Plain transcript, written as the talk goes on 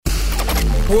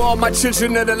We're all my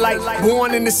children of the light,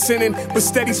 born in the sinning, but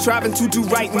steady striving to do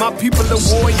right. My people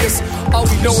are warriors, all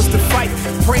we know is to fight.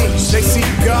 Praying they see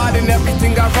God in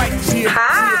everything I write. Yeah.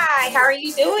 Hi, how are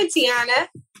you doing, Tiana?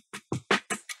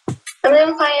 I'm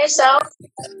doing fine. Yourself?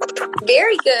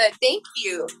 Very good, thank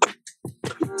you.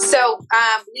 So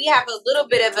we have a little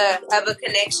bit of a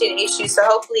connection issue, so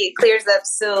hopefully it clears up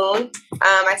soon.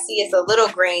 I see it's a little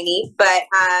grainy, but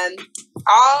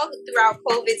all throughout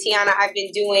COVID, Tiana, I've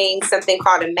been doing something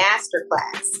called a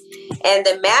Masterclass. And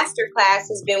the Masterclass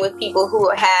has been with people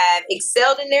who have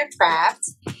excelled in their craft,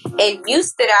 and you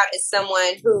stood out as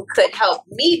someone who could help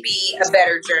me be a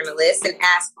better journalist and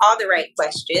ask all the right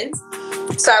questions.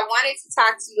 So I wanted to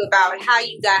talk to you about how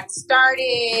you got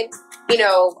started, you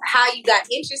know, how you got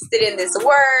interested in this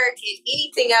work, and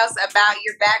anything else about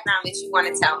your background that you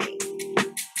want to tell me.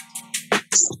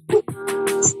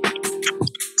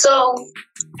 So,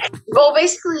 well,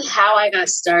 basically how I got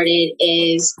started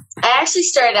is I actually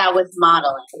started out with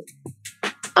modeling.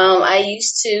 I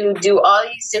used to do all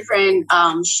these different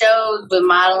shows with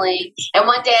modeling, and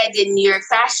one day I did New York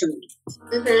Fashion Week.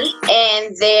 Mm-hmm.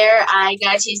 And there I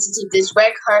got a chance to take this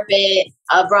red carpet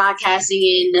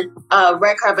broadcasting and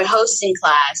red carpet hosting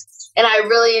class, and I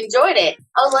really enjoyed it.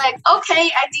 I was like, okay,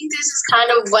 I think this is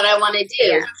kind of what I want to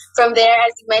do. Yeah. From there,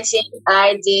 as you mentioned,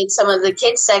 I did some of the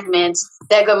kids segments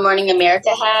that Good Morning America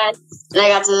had, and I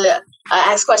got to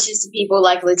ask questions to people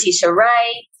like Angela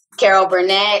Rye, Carol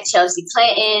Burnett, Chelsea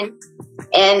Clinton,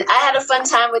 and I had a fun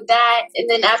time with that. And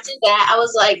then after that, I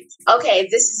was like, okay,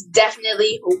 this is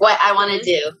definitely what I want to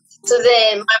do. So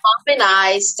then my mom and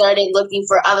I started looking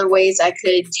for other ways I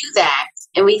could do that.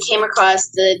 And we came across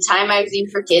the Time Magazine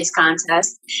for Kids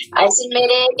contest. I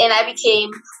submitted, and I became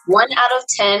 1 out of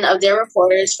 10 of their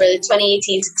reporters for the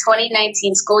 2018 to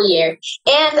 2019 school year,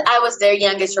 and I was their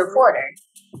youngest reporter.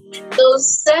 So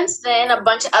since then, a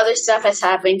bunch of other stuff has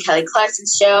happened. Kelly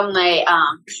Clarkson's show, my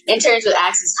interns with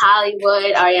Access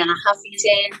Hollywood, Ariana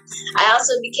Huffington. I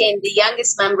also became the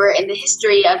youngest member in the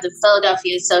history of the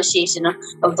Philadelphia Association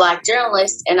of Black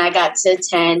Journalists, and I got to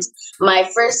attend my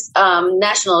first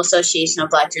National Association of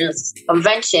Black Journalists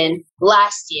convention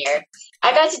last year.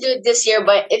 I got to do it this year,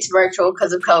 but it's virtual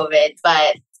because of COVID,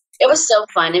 but it was so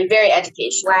fun and very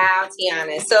educational. Wow,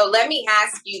 Tiana. So let me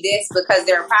ask you this, because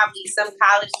there are probably some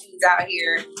college students out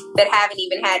here that haven't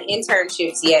even had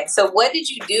internships yet. So what did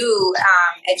you do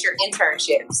at your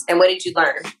internships, and what did you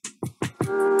learn?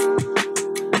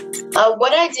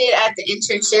 What I did at the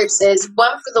internships is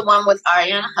one for the one with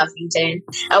Ariana Huffington.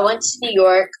 I went to New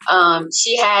York.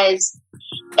 She has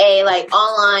a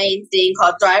online thing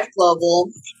called Thrive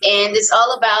Global, and it's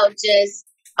all about just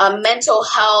mental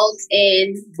health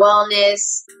and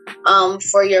wellness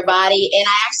for your body. And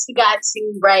I actually got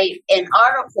to write an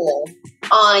article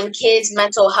on kids'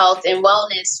 mental health and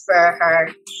wellness for her.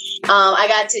 I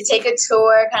got to take a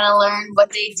tour, kind of learn what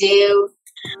they do.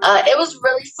 It was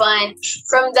really fun.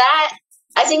 From that,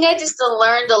 I think I just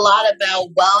learned a lot about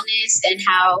wellness and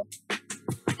how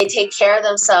they take care of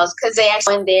themselves, because they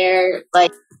actually, when they're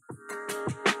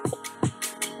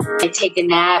they take a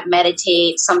nap,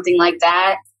 meditate, something like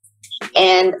that.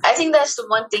 And I think that's the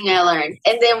one thing I learned.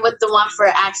 And then with the one for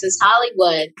Access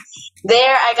Hollywood,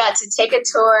 there I got to take a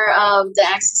tour of the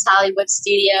Access Hollywood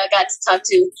studio. I got to talk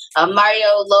to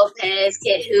Mario Lopez,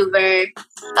 Kit Hoover,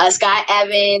 Scott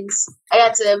Evans. I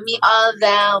got to meet all of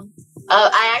them.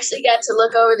 I actually got to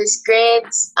look over the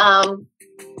scripts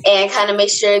and kind of make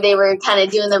sure they were kind of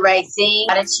doing the right thing.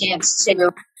 I got a chance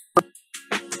to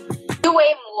do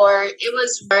way more. It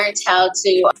was learned how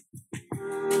to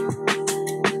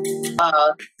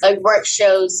work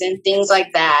shows and things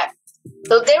like that.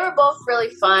 So they were both really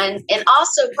fun. And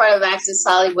also part of Access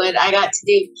Hollywood, I got to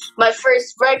do my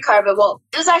first red carpet. Well,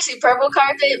 it was actually purple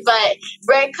carpet, but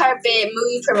red carpet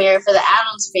movie premiere for the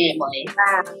Addams Family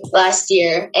last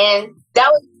year. And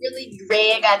that was really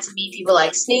great. I got to meet people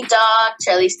like Snoop Dogg,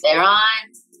 Charlize Theron.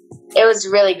 It was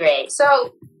really great.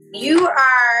 So you're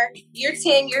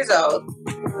 10 years old,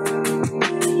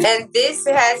 and this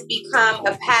has become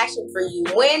a passion for you.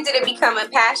 When did it become a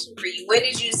passion for you? When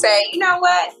did you say, you know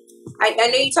what? I know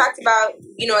you talked about,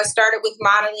 it started with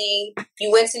modeling.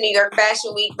 You went to New York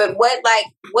Fashion Week, but what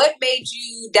made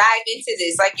you dive into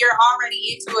this? You're already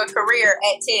into a career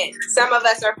at 10. Some of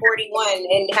us are 41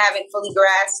 and haven't fully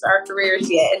grasped our careers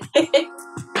yet.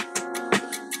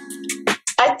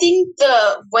 I think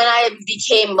when I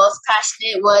became most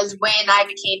passionate was when I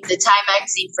became the Time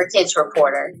Magazine for Kids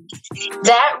reporter.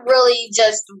 That really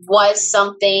just was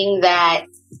something that,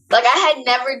 I had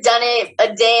never done it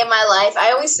a day in my life.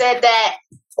 I always said that,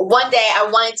 one day I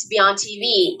wanted to be on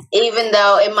TV, even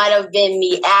though it might have been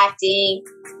me acting,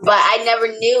 but I never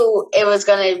knew it was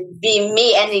going to be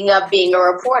me ending up being a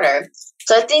reporter.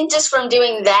 So I think just from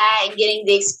doing that and getting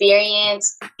the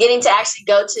experience, getting to actually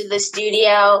go to the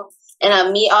studio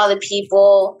and meet all the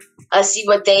people, see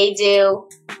what they do,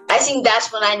 I think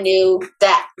that's when I knew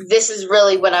that this is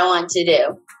really what I want to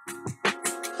do.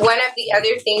 One of the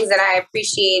other things that I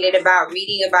appreciated about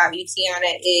reading about you,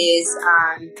 Tiana, is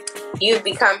you've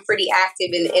become pretty active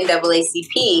in the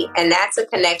NAACP, and that's a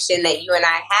connection that you and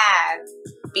I have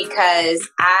because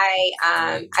I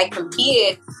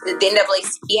competed. The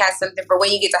NAACP has something for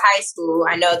when you get to high school.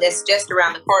 I know that's just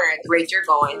around the corner at the rate you're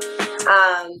going.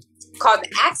 Called the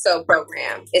ACTSO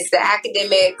program. It's the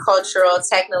Academic, Cultural,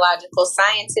 Technological,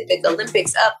 Scientific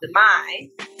Olympics of the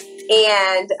Mind.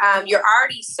 And you're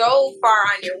already so far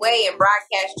on your way in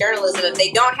broadcast journalism. If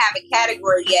they don't have a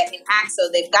category yet in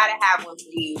ACTSO, they've got to have one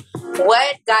for you.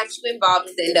 What got you involved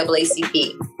with the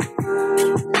NAACP?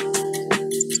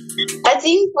 I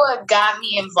think what got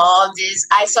me involved is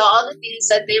I saw all the things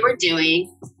that they were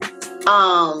doing.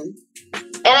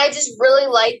 And I just really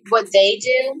liked what they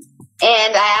do.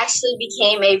 And I actually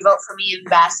became a Vote For Me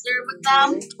ambassador with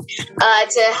them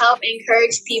to help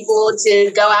encourage people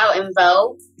to go out and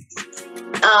vote.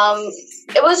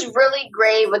 It was really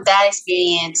great with that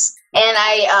experience. And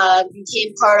I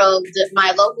became part of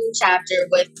my local chapter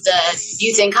with the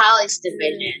Youth and College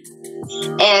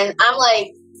Division. And I'm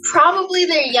like probably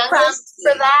the youngest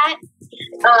for that.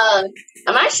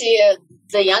 I'm actually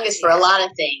the youngest for a lot of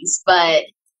things, but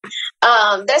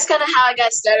that's kind of how I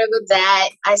got started with that.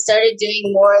 I started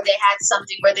doing more. They had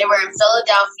something where they were in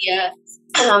Philadelphia.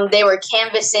 They were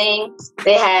canvassing.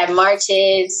 They had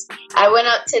marches. I went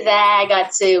up to that. I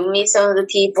got to meet some of the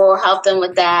people, help them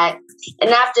with that.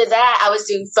 And after that, I was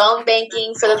doing phone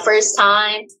banking for the first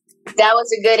time. That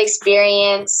was a good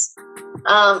experience.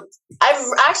 I've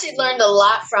actually learned a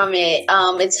lot from it.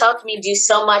 It's helped me do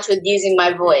so much with using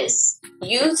my voice.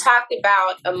 You talked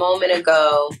about a moment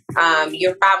ago,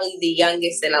 you're probably the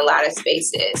youngest in a lot of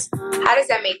spaces. How does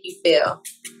that make you feel?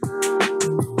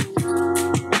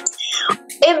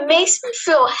 It makes me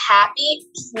feel happy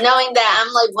knowing that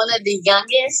I'm like one of the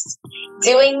youngest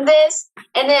doing this.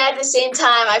 And then at the same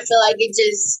time, I feel like it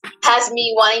just has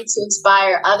me wanting to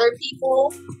inspire other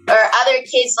people or other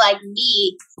kids like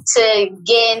me to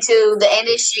get into the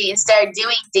industry and start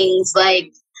doing things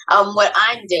like what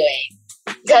I'm doing.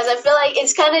 Because I feel like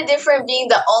it's kind of different being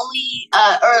the only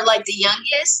or like the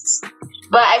youngest.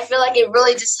 But I feel like it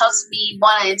really just helps me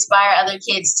want to inspire other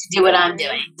kids to do what I'm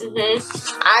doing.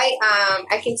 Mm-hmm.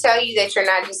 I can tell you that you're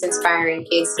not just inspiring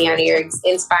kids, Tiana, you're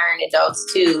inspiring adults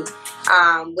too,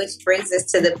 which brings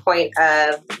us to the point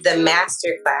of the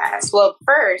Masterclass. Well,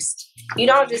 first, you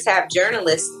don't just have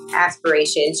journalist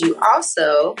aspirations, you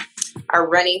also are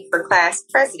running for class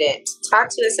president. Talk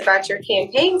to us about your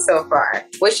campaign so far.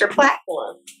 What's your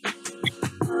platform?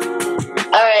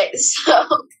 All right, so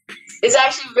it's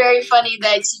actually very funny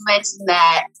that you mentioned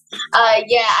that.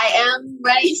 Yeah, I am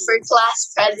running for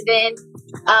class president.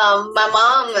 My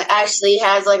mom actually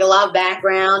has like a lot of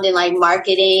background in like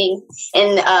marketing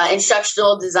and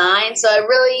instructional design. So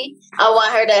I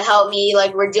want her to help me.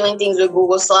 Like we're doing things with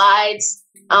Google Slides,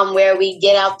 where we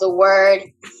get out the word.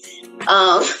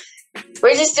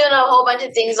 We're just doing a whole bunch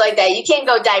of things like that. You can't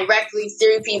go directly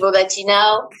through people that you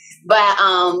know. But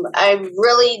I'm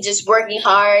really just working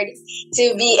hard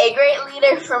to be a great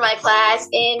leader for my class.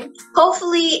 And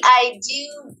hopefully I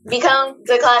do become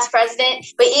the class president.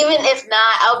 But even if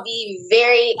not, I'll be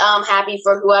very happy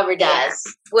for whoever does.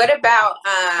 Yeah. What about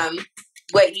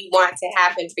what you want to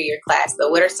happen for your class, though?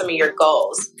 What are some of your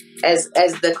goals? As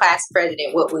the class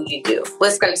president, what will you do?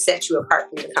 What's going to set you apart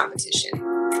from the competition?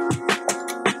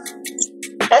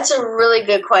 That's a really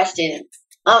good question.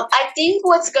 I think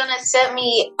what's going to set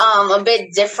me a bit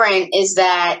different is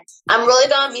that I'm really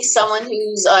going to be someone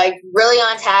who's like really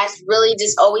on task, really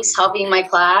just always helping my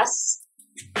class.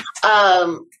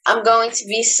 I'm going to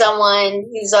be someone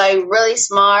who's like really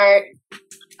smart.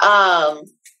 I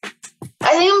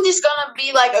think I'm just going to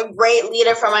be like a great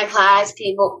leader for my class,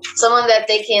 someone that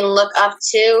they can look up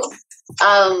to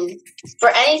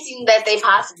for anything that they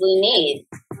possibly need.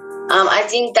 I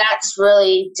think that's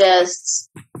really just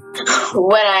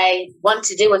what I want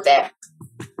to do with it.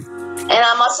 And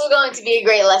I'm also going to be a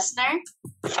great listener.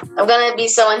 I'm going to be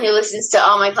someone who listens to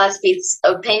all my classmates'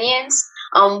 opinions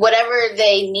on whatever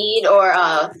they need or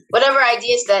whatever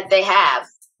ideas that they have.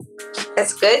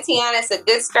 That's good, Tiana. It's a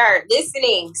good start.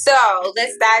 Listening. So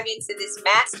let's dive into this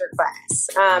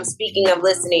masterclass. Speaking of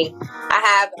listening, I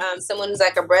have someone who's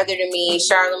like a brother to me,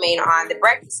 Charlemagne, on The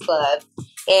Breakfast Club.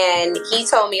 And he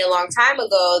told me a long time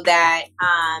ago that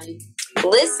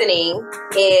listening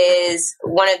is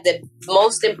one of the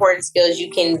most important skills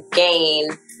you can gain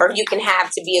or you can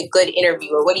have to be a good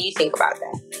interviewer. What do you think about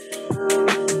that?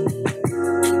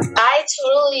 I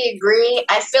totally agree.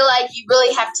 I feel like you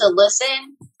really have to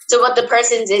listen to what the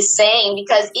person is saying,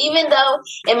 because even though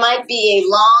it might be a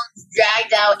long,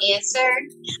 dragged out answer,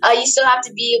 you still have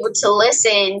to be able to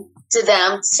listen to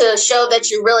them to show that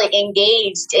you're really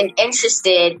engaged and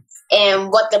interested in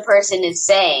what the person is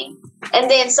saying.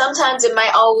 And then sometimes it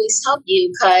might always help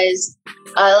you, because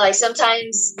like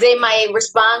sometimes they might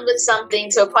respond with something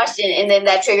to a question, and then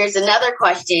that triggers another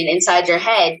question inside your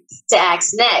head to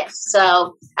ask next.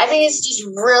 So I think it's just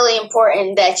really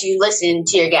important that you listen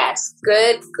to your guests.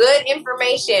 Good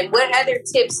information. What other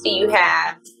tips do you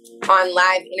have on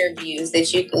live interviews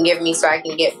that you can give me so I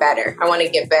can get better? I want to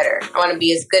get better. I want to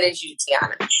be as good as you,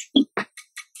 Tiana.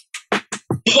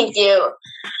 Thank you.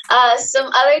 Some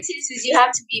other tips is you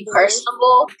have to be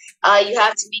personable. You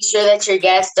have to be sure that your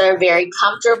guests are very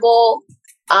comfortable,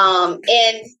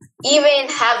 and even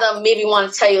have them maybe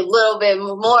want to tell you a little bit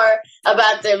more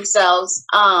about themselves.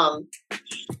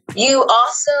 You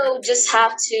also just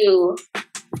have to, you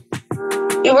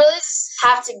really just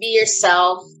have to be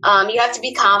yourself. You have to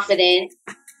be confident.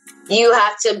 You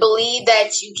have to believe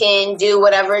that you can do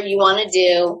whatever you want to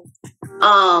do.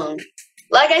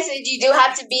 Like I said, you do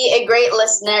have to be a great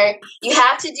listener. You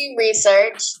have to do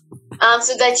research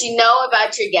so that you know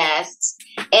about your guests.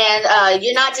 And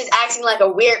you're not just asking like a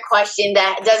weird question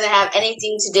that doesn't have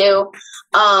anything to do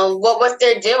what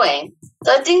they're doing.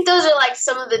 So I think those are like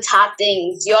some of the top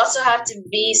things. You also have to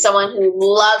be someone who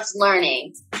loves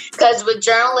learning, because with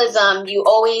journalism, you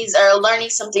always are learning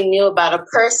something new about a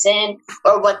person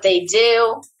or what they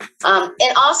do.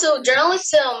 And also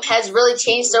journalism has really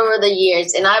changed over the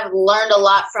years, and I've learned a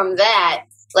lot from that.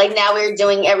 Like now we're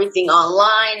doing everything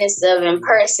online instead of in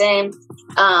person.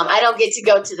 I don't get to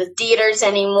go to the theaters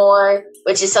anymore,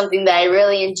 which is something that I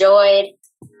really enjoyed.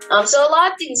 So a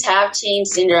lot of things have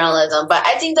changed in journalism, but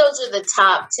I think those are the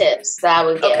top tips that I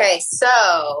would give. Okay, so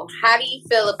how do you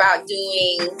feel about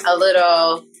doing a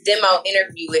little demo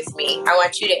interview with me? I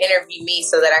want you to interview me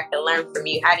so that I can learn from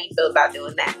you. How do you feel about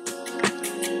doing that?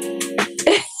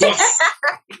 Yes.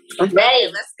 I'm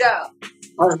ready. Let's go.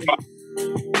 Okay.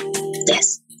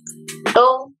 Yes.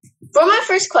 So, for my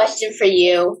first question for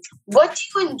you, what do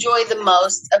you enjoy the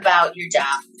most about your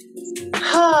job?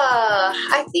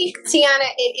 I think, Tiana,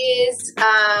 it is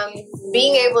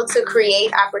being able to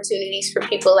create opportunities for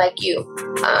people like you.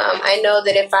 I know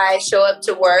that if I show up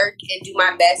to work and do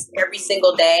my best every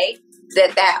single day,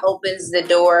 that opens the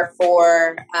door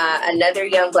for another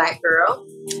young Black girl,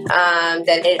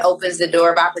 that it opens the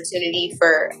door of opportunity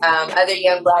for other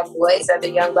young Black boys, other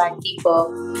young Black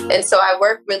people. And so I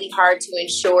work really hard to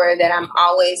ensure that I'm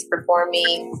always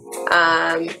performing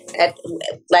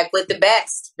with the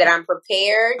best, that I'm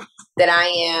prepared, that I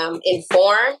am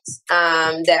informed,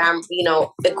 that I'm,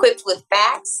 equipped with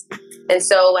facts. And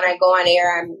so when I go on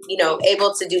air, I'm,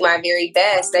 able to do my very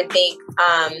best. I think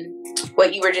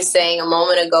what you were just saying a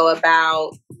moment ago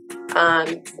about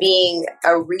being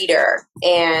a reader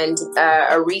and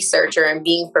a researcher and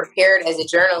being prepared as a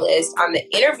journalist on the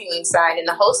interviewing side and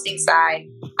the hosting side,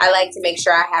 I like to make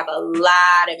sure I have a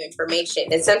lot of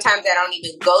information. And sometimes I don't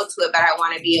even go to it, but I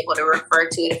want to be able to refer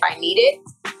to it if I need it.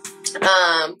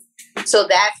 So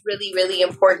that's really, really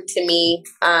important to me,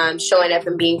 showing up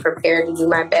and being prepared to do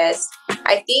my best.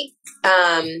 I think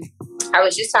I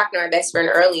was just talking to my best friend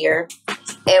earlier,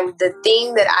 and the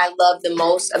thing that I love the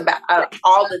most about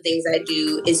all the things I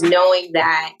do is knowing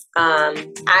that I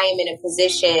am in a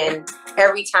position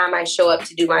every time I show up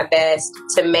to do my best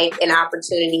to make an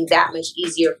opportunity that much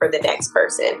easier for the next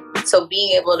person. So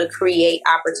being able to create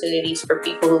opportunities for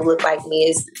people who look like me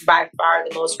is by far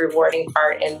the most rewarding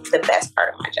part and the best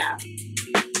part of my job.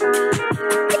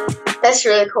 That's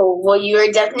really cool. Well, you are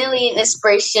definitely an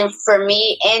inspiration for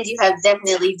me, and you have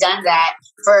definitely done that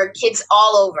for kids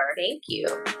all over. Thank you.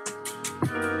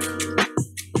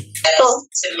 So,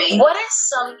 what is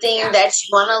something that you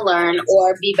want to learn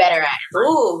or be better at?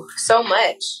 Ooh, so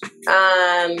much.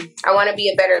 I want to be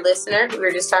a better listener. We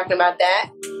were just talking about that.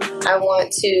 I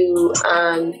want to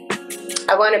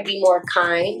be more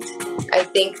kind. I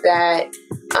think that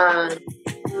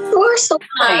you are so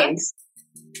kind.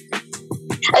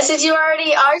 I said you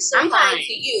already are so kind. I'm kind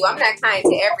to you. I'm not kind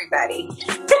to everybody.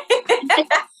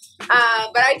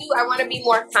 But I want to be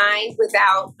more kind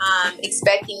without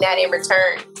expecting that in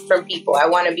return from people. I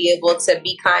want to be able to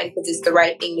be kind because it's the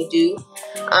right thing to do.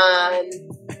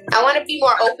 I want to be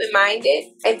more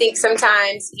open-minded. I think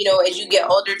sometimes, you know, as you get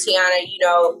older, Tiana, you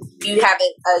know, you have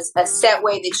a set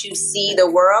way that you see the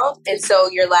world. And so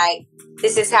you're like,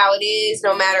 this is how it is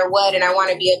no matter what. And I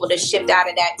want to be able to shift out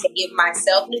of that to give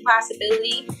myself new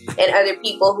possibility and other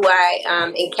people who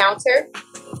I encounter.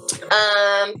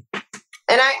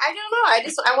 And I don't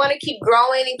know. I want to keep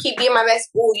growing and keep being my best.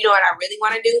 Ooh, you know what I really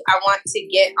want to do? I want to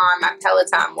get on my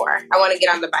Peloton more. I want to get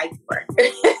on the bike more,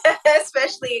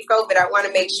 especially in COVID. I want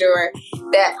to make sure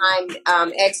that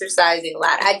I'm exercising a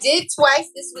lot. I did twice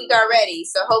this week already,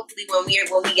 so hopefully when we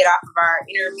get off of our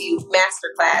interview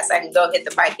masterclass, I can go hit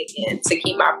the bike again to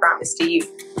keep my promise to you.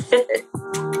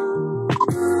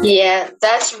 Yeah,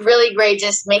 that's really great.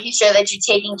 Just making sure that you're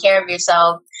taking care of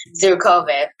yourself through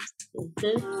COVID.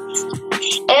 Mm-hmm.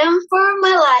 And for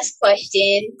my last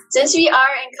question, since we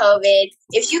are in COVID,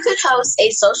 if you could host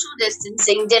a social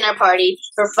distancing dinner party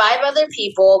for 5 other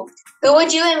people, who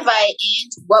would you invite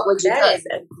and what would you cook? That is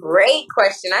a great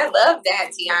question. I love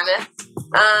that, Tiana.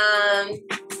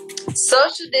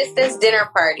 Social distance dinner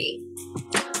party.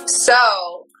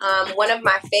 So, one of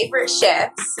my favorite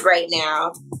chefs right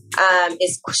now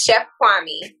is Chef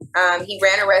Kwame. He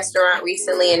ran a restaurant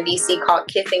recently in DC called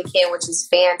Kith and Kin, which is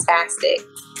fantastic.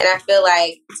 And I feel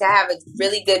like to have a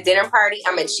really good dinner party,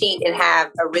 I'm going to cheat and have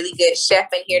a really good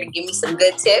chef in here to give me some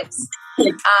good tips.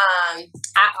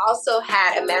 I also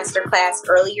had a masterclass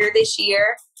earlier this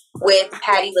year with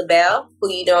Patti LaBelle,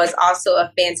 who you know is also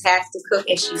a fantastic cook,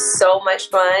 and she's so much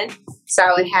fun. So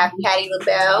I would have Patti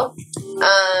LaBelle.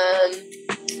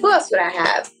 Who else would I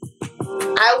have?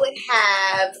 I would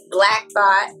have Black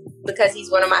Thought because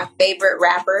he's one of my favorite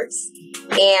rappers.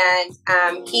 And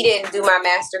he didn't do my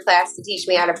master class to teach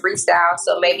me how to freestyle,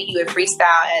 so maybe he would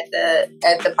freestyle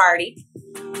at the party.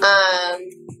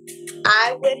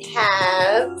 I would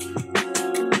have,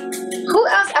 who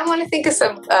else? I want to think of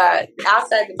some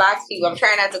outside the box people. I'm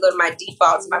trying not to go to my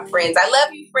defaults, my friends. I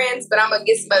love you, friends, but I'm gonna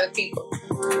get some other people.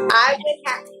 I would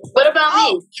have. What about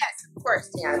me? Yes, of course,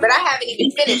 Tiana. But I haven't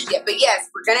even finished yet. But yes,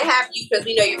 we're gonna have you because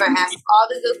we know you're gonna ask all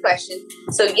the good questions.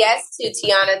 So yes to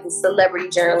Tiana, the celebrity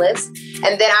journalist,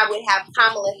 and then I would have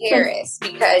Kamala Harris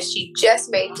because she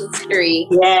just made history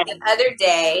the other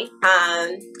day,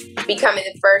 becoming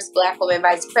the first Black woman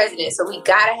vice president. So we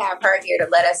gotta have her here to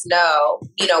let us know,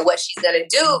 you know, what she's gonna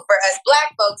do for us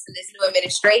Black folks in this new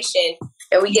administration.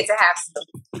 And we get to have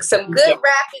some good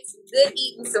rapping, some good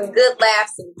eating, some good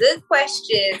laughs, some good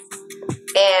questions,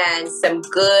 and some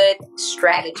good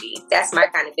strategy. That's my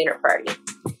kind of dinner party.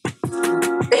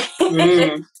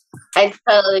 I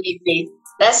totally agree.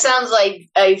 That sounds like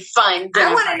a fun dinner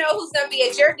I want to know who's going to be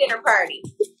at your dinner party.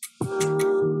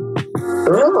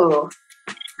 Ooh.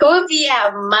 Who would be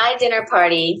at my dinner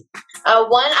party?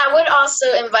 One, I would also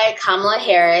invite Kamala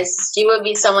Harris. She would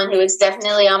be someone who is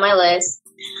definitely on my list.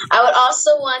 I would also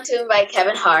want to invite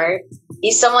Kevin Hart.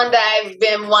 He's someone that I've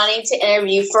been wanting to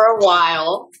interview for a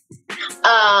while.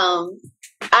 I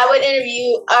would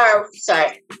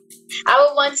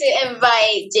want to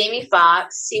invite Jamie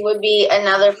Foxx. He would be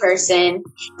another person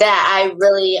that I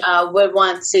really would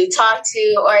want to talk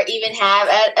to or even have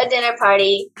at a dinner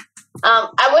party.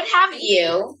 I would have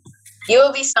you. You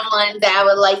would be someone that I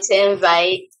would like to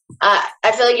invite.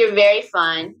 I feel like you're very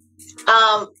fun.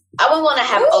 I would want to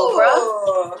have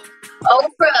Oprah.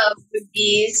 Oprah would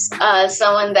be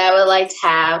someone that I would like to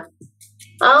have.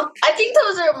 I think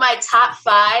those are my top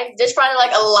 5. There's probably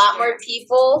like a lot more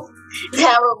people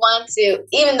that would want to,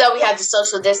 even though we have the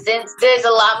social distance, there's a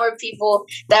lot more people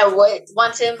that would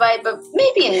want to invite, but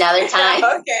maybe another time.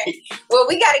 Okay. Well,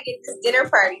 we got to get this dinner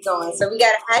party going. So we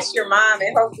got to ask your mom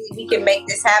and hopefully we can make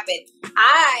this happen.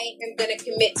 I am going to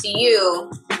commit to you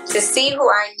to see who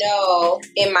I know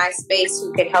in my space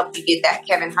who can help you get that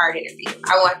Kevin Hart interview.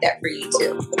 I want that for you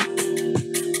too.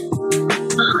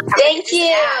 Thank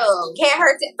you. Can't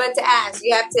hurt but to ask.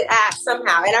 You have to ask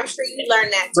somehow. And I'm sure you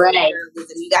learned that too. Right.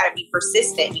 You got to be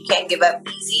persistent. You can't give up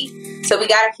easy. So we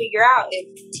got to figure out if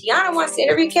Tiana wants to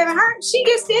interview Kevin Hart, she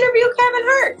gets to interview Kevin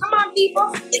Hart. Come on,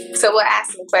 people. So we'll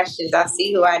ask some questions. I'll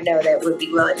see who I know that would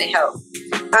be willing to help.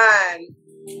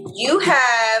 You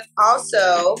have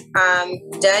also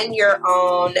done your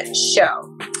own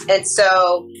show. And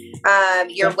so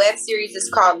your web series is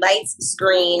called Lights,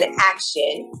 Screen,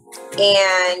 Action.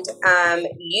 And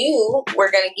you were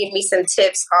going to give me some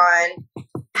tips on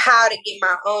how to get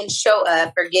my own show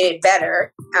up or get it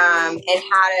better, and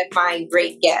how to find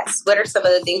great guests. What are some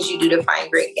of the things you do to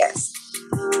find great guests?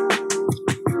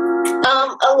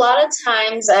 A lot of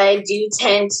times I do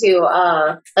tend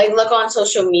to look on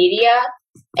social media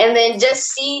and then just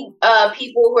see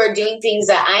people who are doing things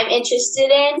that I'm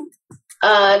interested in,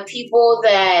 people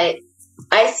that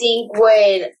I think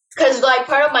would because like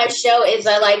part of my show is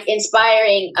I like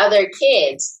inspiring other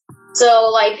kids. So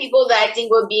like people that I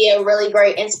think would be a really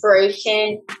great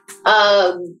inspiration,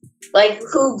 like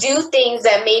who do things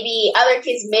that maybe other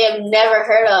kids may have never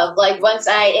heard of. Like once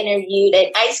I interviewed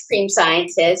an ice cream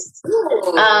scientist.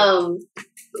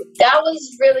 That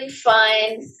was really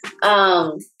fun.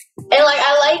 And like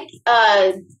I like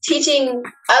teaching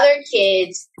other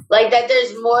kids like that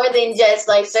there's more than just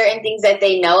like certain things that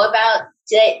they know about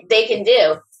that they can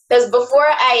do. Because before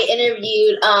I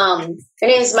interviewed her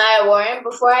name is Maya Warren,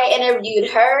 before I interviewed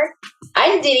her,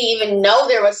 I didn't even know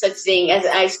there was such thing as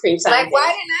an ice cream scientist. Like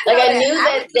why didn't I know I knew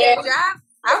that there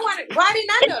why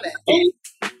didn't I know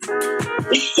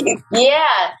that?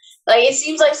 Yeah. Like it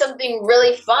seems like something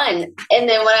really fun. And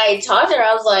then when I talked to her,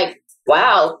 I was like,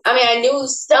 wow. I mean, I knew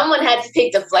someone had to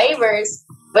pick the flavors,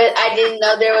 but I didn't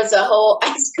know there was a whole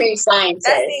ice cream scientist.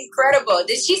 That's incredible.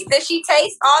 Does she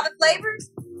taste all the flavors?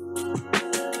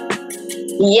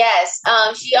 Yes.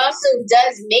 She also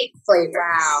does make flavors.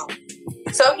 Wow.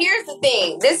 So here's the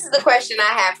thing. This is the question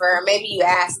I have for her. Maybe you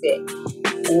asked it.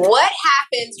 What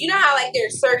happens? You know how like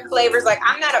there's certain flavors, like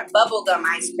I'm not a bubblegum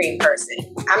ice cream person.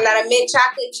 I'm not a mint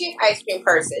chocolate chip ice cream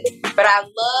person. But I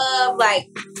love like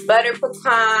butter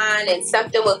pecan and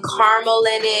something with caramel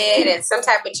in it and some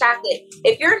type of chocolate.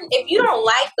 If you don't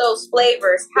like those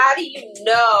flavors, how do you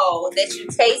know that you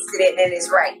tasted it and it's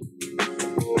right?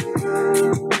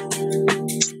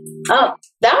 Oh,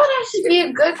 that would actually be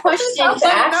a good question to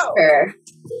ask her.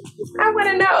 I want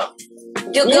to know.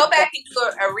 You'll go back and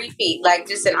do a repeat, like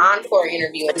just an encore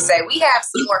interview, and say, "We have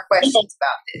some more questions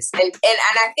about this," and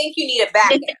I think you need a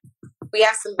backup. We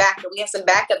have some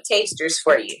backup tasters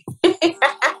for you.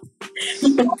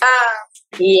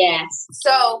 Yes.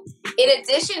 So, in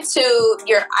addition to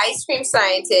your ice cream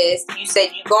scientist, you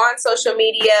said you go on social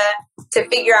media to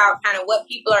figure out kind of what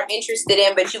people are interested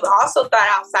in, but you've also thought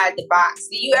outside the box.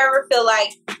 Do you ever feel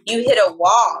like you hit a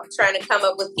wall trying to come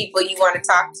up with people you want to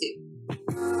talk to?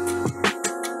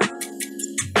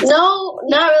 No,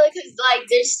 not really, because like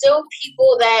there's still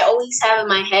people that I always have in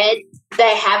my head that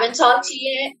I haven't talked to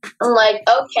yet. I'm like,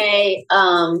 okay,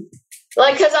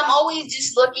 like, because I'm always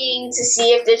just looking to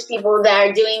see if there's people that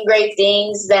are doing great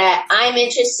things that I'm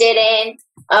interested in,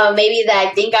 maybe that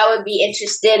I think I would be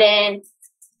interested in.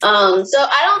 So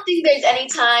I don't think there's any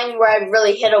time where I've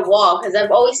really hit a wall, because I've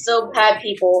always still had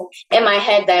people in my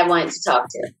head that I wanted to talk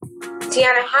to.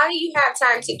 Tiana, how do you have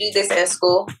time to do this in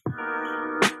school?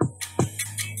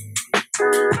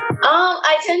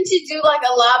 I tend to do like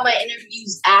a lot of my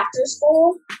interviews after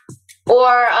school,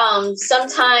 or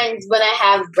sometimes when I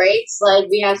have breaks, like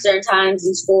we have certain times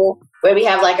in school where we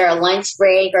have like our lunch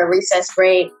break or recess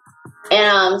break,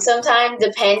 and sometimes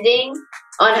depending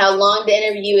on how long the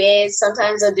interview is,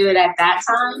 sometimes I'll do it at that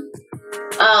time.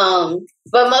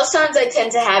 But most times I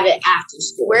tend to have it after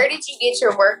school. Where did you get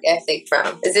your work ethic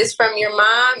from? Is this from your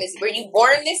mom? Were you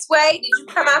born this way? Did you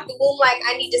come out the womb like,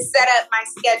 I need to set up my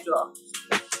schedule?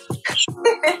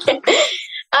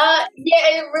 Yeah,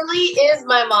 it really is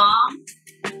my mom.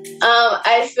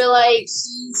 I feel like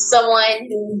she's someone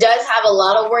who does have a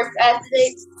lot of work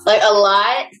ethic, like a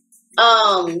lot.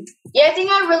 Yeah, I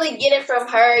think I really get it from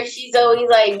her. She's always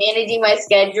like managing my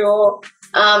schedule.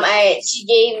 She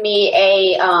gave me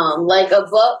a like a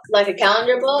book, like a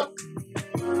calendar book,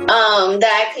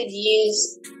 that I could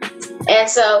use. And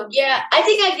so, yeah, I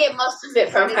think I get most of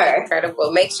it from her.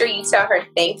 Incredible. Make sure you tell her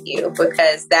thank you,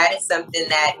 because that is something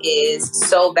that is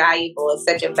so valuable. It's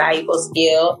such a valuable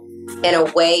skill and a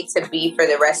way to be for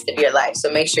the rest of your life.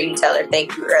 So make sure you tell her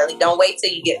thank you early. Don't wait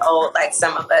till you get old like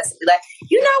some of us and be like,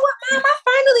 you know what, Mom, I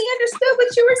finally understood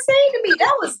what you were saying to me.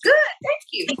 That was good. Thank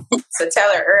you. So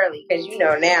tell her early, because you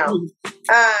know now.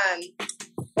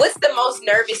 What's the most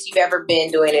nervous you've ever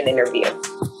been doing an interview?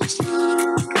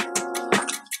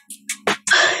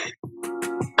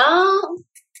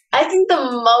 I think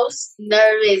the most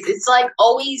nervous, it's like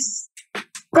always,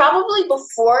 probably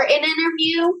before an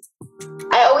interview,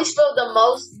 I always feel the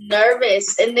most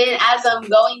nervous. And then as I'm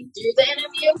going through the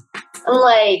interview, I'm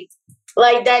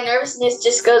like that nervousness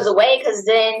just goes away, because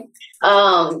then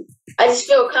I just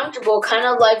feel comfortable, kind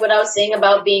of like what I was saying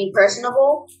about being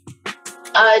personable.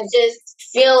 Just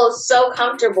feel so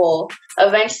comfortable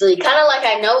eventually, kind of like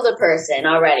I know the person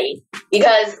already,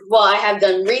 because, well, I have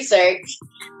done research,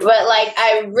 but like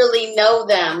I really know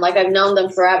them, like I've known them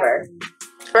forever.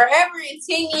 Forever in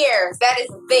 10 years, that is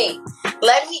the thing.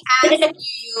 Let me ask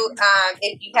you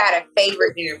if you had a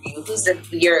favorite interview. Who's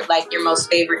your most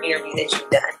favorite interview that you've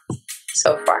done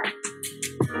so far?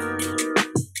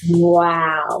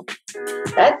 Wow,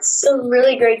 that's a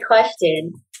really great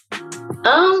question.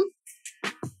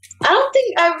 I don't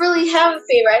think I really have a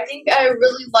favorite. I think I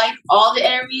really like all the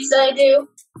interviews that I do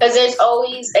because there's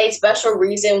always a special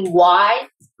reason why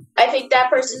I pick that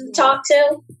person to talk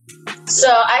to. So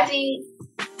I think,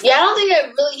 I don't think I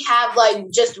really have like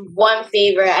just one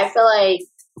favorite. I feel like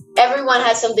everyone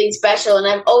has something special, and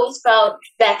I've always felt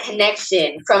that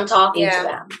connection from talking to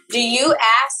them. Do you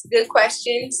ask good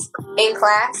questions in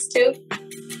class too?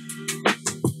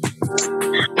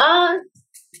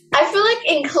 I feel like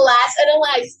in class I don't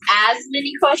ask as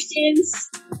many questions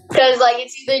because like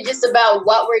it's either just about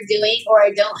what we're doing or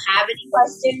I don't have any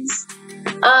questions.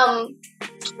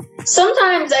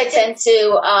 Sometimes I tend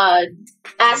to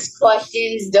ask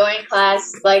questions during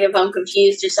class, like if I'm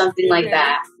confused or something like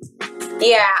that.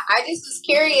 Yeah, I just was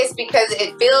curious because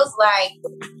it feels like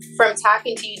from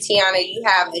talking to you, Tiana, you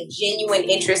have a genuine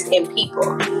interest in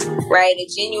people, right? A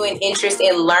genuine interest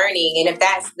in learning. And if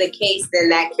that's the case, then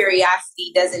that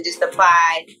curiosity doesn't just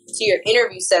apply to your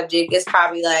interview subject. It's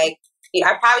probably like,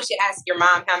 I probably should ask your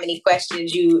mom how many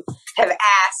questions you have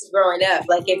asked growing up.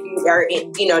 Like if you are,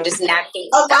 just naturally.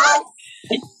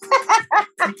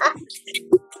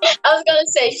 I was gonna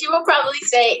say she will probably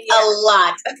say a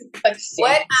lot of questions.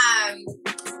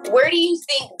 Where do you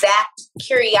think that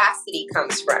curiosity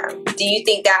comes from? Do you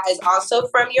think that is also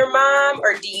from your mom,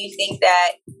 or do you think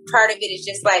that part of it is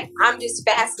just like, I'm just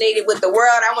fascinated with the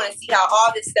world, I want to see how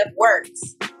all this stuff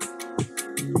works?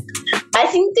 I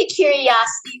think the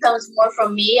curiosity comes more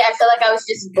from me. I feel like I was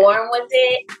just born with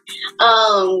it.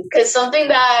 Because something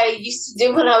that I used to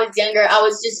do when I was younger, I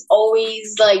was just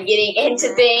always like getting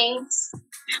into things.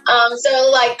 So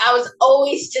like I was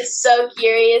always just so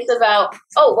curious about,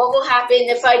 what will happen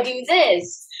if I do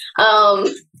this?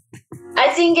 I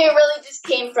think it really just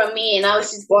came from me, and I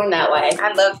was just born that way.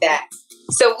 I love that.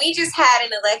 So we just had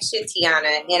an election,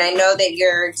 Tiana, and I know that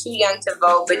you're too young to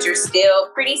vote, but you're still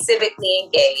pretty civically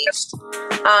engaged.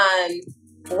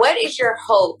 What is your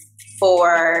hope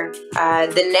for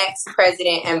the next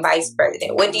president and vice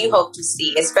president? What do you hope to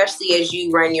see, especially as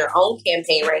you run your own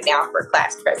campaign right now for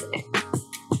class president?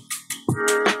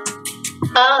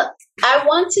 I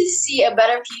want to see a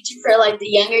better future for like the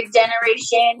younger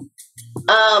generation.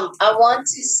 I want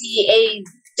to see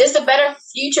just a better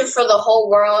future for the whole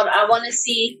world. I want to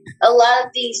see a lot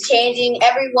of things changing,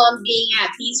 everyone being at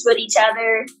peace with each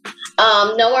other,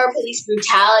 no more police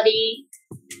brutality.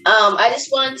 I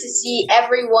just want to see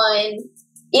everyone,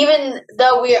 even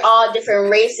though we're all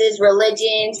different races,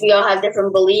 religions, we all have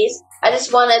different beliefs, I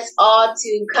just want us all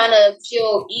to kind of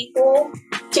feel equal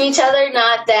to each other,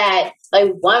 not that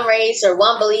like one race or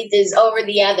one belief is over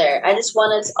the other. I just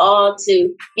want us all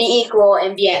to be equal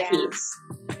and be at peace.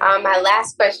 My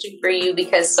last question for you,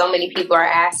 because so many people are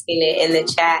asking it in the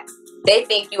chat. They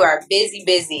think you are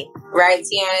busy, right,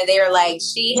 Tiana? They are like,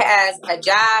 she has a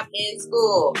job in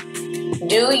school.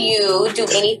 Do you do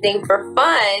anything for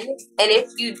fun? And if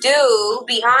you do,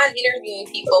 beyond interviewing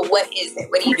people, what is it?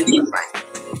 What do you do for fun?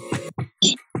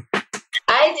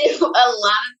 I do a lot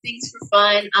of things for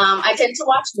fun. I tend to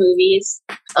watch movies.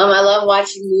 I love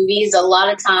watching movies. A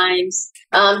lot of times,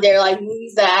 they're like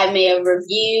movies that I may have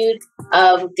reviewed,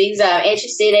 things that I'm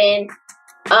interested in.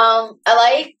 I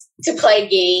like to play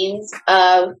games.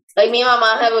 Like me and my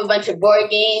mom have a bunch of board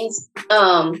games.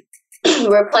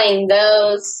 We're playing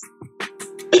those.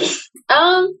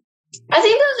 I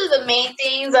think those are the main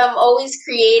things. I'm always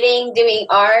creating, doing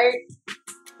art.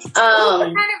 What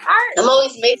kind of art? I'm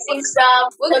always mixing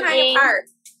stuff. What cooking. kind of art?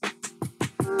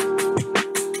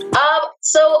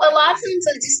 So a lot of times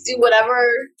I just do whatever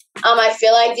I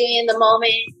feel like doing in the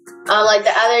moment. Like the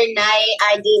other night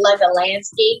I did like a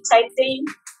landscape type thing.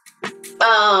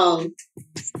 I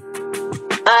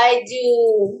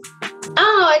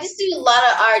just do a lot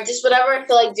of art, just whatever I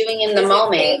feel like doing in the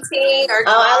moment. Painting or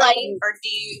drawing, or do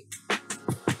you?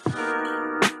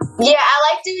 Yeah,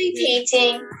 I like doing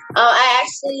painting. I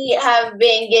actually have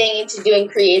been getting into doing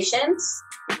creations.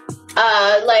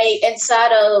 Like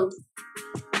inside of,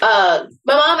 my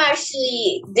mom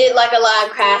actually did like a lot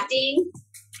of crafting.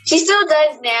 She still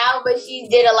does now, but she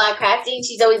did a lot of crafting.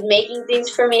 She's always making things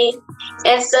for me.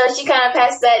 And so she kind of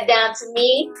passed that down to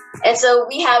me. And so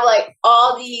we have like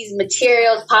all these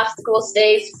materials, popsicle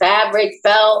sticks, fabric,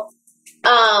 felt.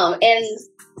 And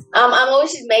I'm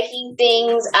always just making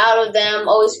things out of them,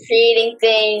 always creating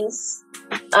things.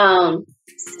 And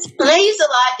I use a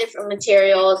lot of different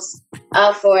materials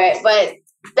for it, but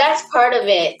that's part of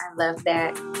it. I love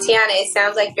that. Tiana, it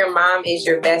sounds like your mom is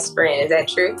your best friend. Is that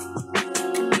true?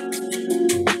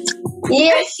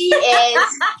 Yeah, she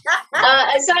is.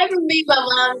 Aside from being my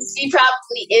mom, she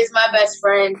probably is my best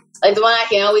friend. Like the one I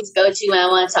can always go to when I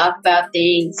want to talk about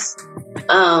things.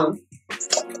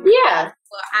 Yeah.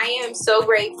 Well, I am so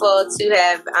grateful to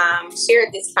have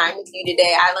shared this time with you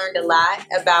today. I learned a lot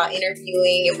about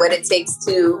interviewing and what it takes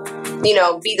to,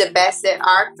 be the best at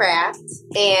our craft.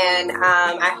 And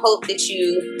I hope that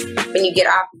you, when you get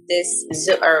off this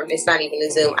Zoom, or it's not even a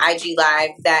Zoom, IG Live,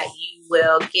 that you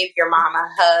will give your mom a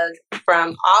hug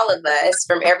from all of us,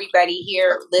 from everybody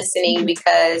here listening,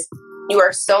 because you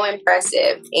are so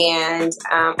impressive. And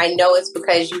I know it's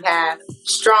because you have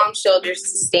strong shoulders to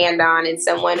stand on and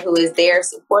someone who is there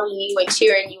supporting you and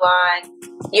cheering you on,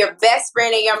 your best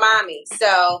friend and your mommy.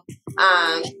 So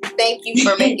thank you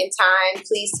for making time.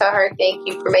 Please tell her thank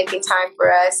you for making time for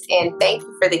us. And thank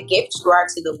you for the gift you are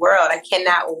to the world. I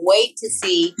cannot wait to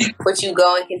see what you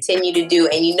go and continue to do.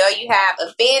 And you have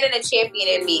a fan and a champion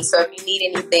in me. So if you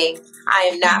need anything, I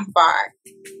am not far.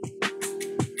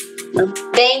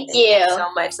 Thank you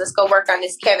so much. Let's go work on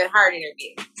this Kevin Hart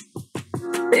interview.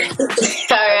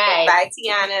 All right. Bye,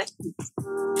 Tiana.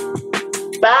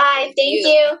 Bye. Thank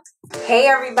you. Hey,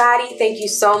 everybody. Thank you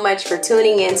so much for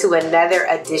tuning in to another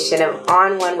edition of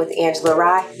On One with Angela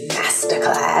Rye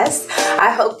Masterclass.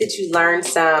 I hope that you learned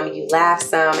some, you laughed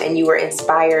some, and you were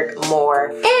inspired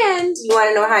more. And you want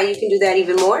to know how you can do that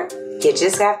even more? You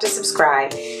just have to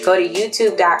subscribe. Go to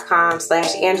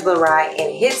youtube.com/Angela Rye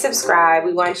and hit subscribe.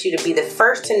 We want you to be the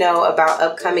first to know about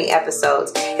upcoming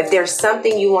episodes. If there's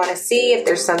something you want to see, if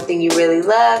there's something you really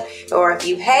love, or if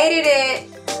you hated it,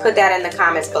 put that in the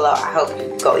comments below. I hope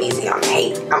you go easy on the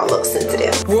hate. I'm a little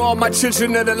sensitive. We're all my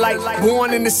children of the light,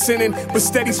 born in the sinning, but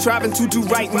steady striving to do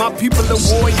right. My people are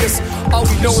warriors. All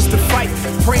we know is to fight,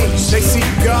 praying. They see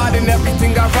God in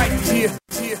everything I write. Yeah.